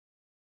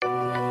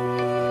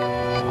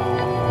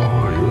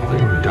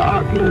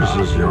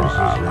darkness is your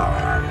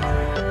ally.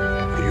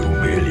 You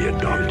merely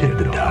adopted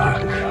the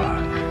dark.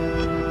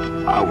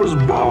 I was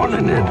born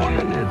in it,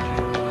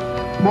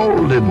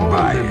 molded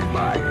by it.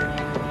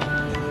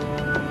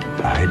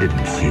 I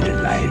didn't see the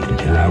light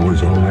until I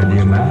was already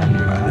a man.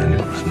 By then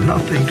it was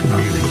nothing to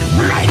me.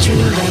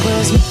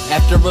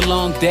 After a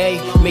long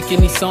day,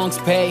 making these songs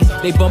pay.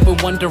 They bump in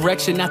one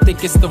direction, I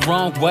think it's the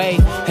wrong way.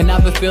 And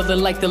I've been feeling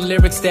like the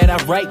lyrics that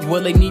I write,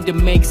 well, they need to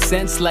make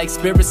sense, like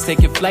spirits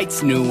taking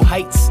flights, new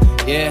heights.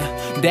 Yeah,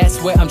 that's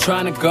where I'm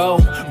trying to go.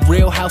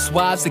 Real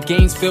Housewives, the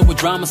game's filled with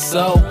drama,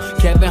 so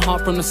Kevin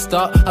Hart from the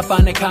start, I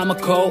find it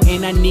comical.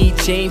 And I need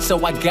change,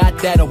 so I got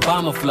that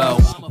Obama flow.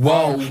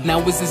 Whoa, now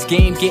is this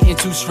game getting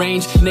too strange?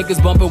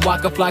 Niggas bumping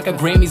Waka Flocka,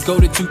 Grammys go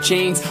to 2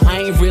 Chainz.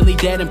 I ain't really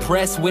that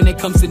impressed when it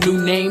comes to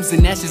new names,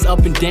 and that's just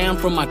up and down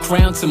from my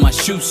crown to my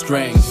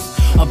shoestrings.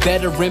 A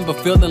veteran but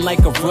feeling like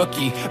a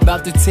rookie,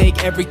 about to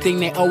take everything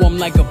they owe, I'm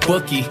like a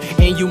bookie.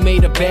 And you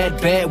made a bad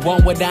bet,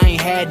 want what I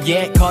ain't had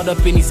yet. Caught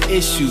up in these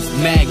issues,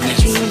 magnets.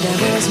 I dreamed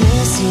I was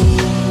missing,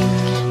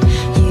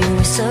 you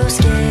were so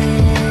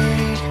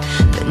scared,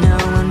 but no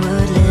one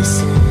would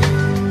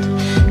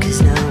listen,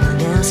 cause no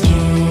one else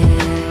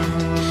cared.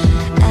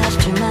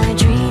 After my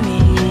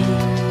dreaming,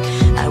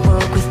 I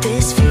woke with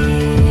this fear.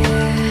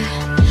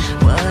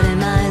 What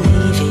am I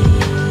leaving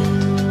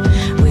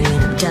when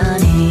I'm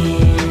done here?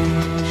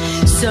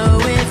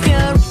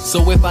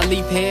 So if I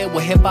leave here,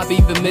 will hip-hop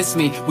even miss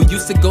me? We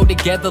used to go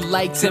together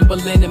like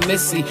Timberland and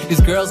Missy.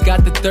 These girls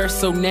got the thirst,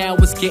 so now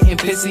it's getting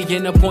pissy.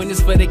 And the point is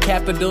for the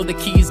capital, the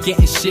key is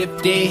getting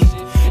shifted.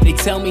 They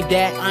tell me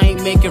that I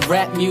ain't making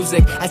rap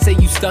music. I say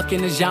you stuck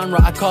in a genre,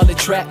 I call it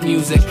trap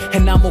music.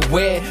 And I'm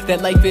aware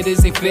that life it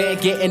isn't fair,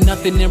 getting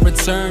nothing in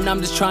return,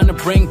 I'm just trying to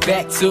bring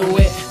back to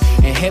it.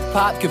 And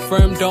hip-hop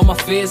confirmed all my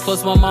fears.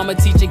 Plus my mama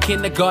teaching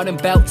kindergarten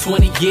about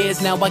 20 years.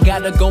 Now I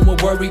gotta go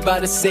and worry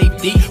about the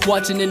safety.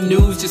 Watching the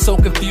news just so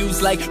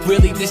confused, like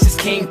really this just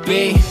can't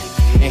be.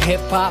 And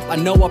hip-hop, I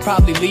know I'll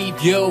probably leave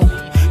you,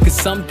 cause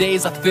some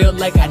days I feel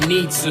like I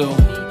need to.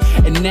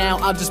 And now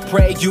I'll just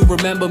pray you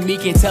remember me.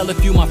 Can't tell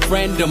if you my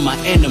friend or my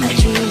enemy. I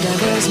dreamed I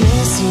was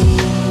missing,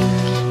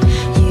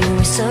 you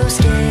were so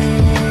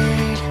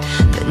scared,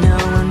 but no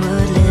one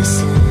would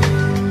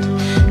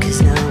listen,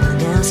 cause no one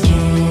else cared.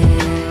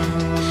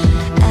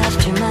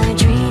 After my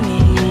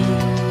dreaming,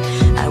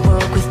 I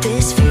woke with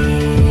this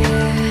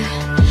fear.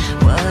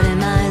 What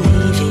am I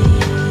leaving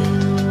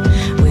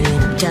when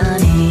I'm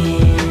done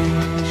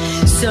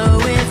here? So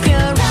if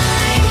you're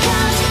right,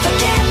 can't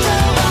forget the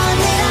one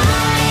that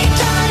I've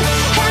done.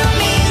 Help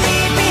me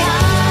leave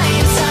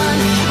behind some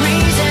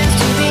reasons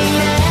to be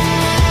mad.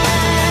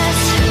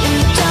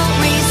 Don't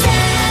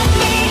resent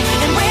me,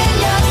 and when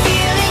you're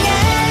feeling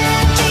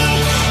empty,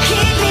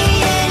 keep me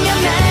in your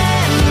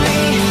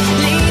memory.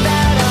 Leave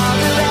out all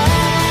the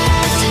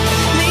rest,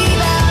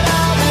 leave out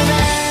all the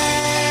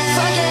rest.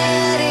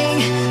 Forgetting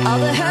all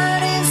the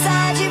hurt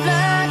inside you've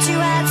learned you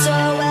had so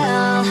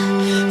well.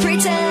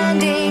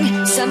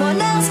 Pretending someone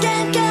else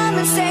can come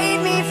and save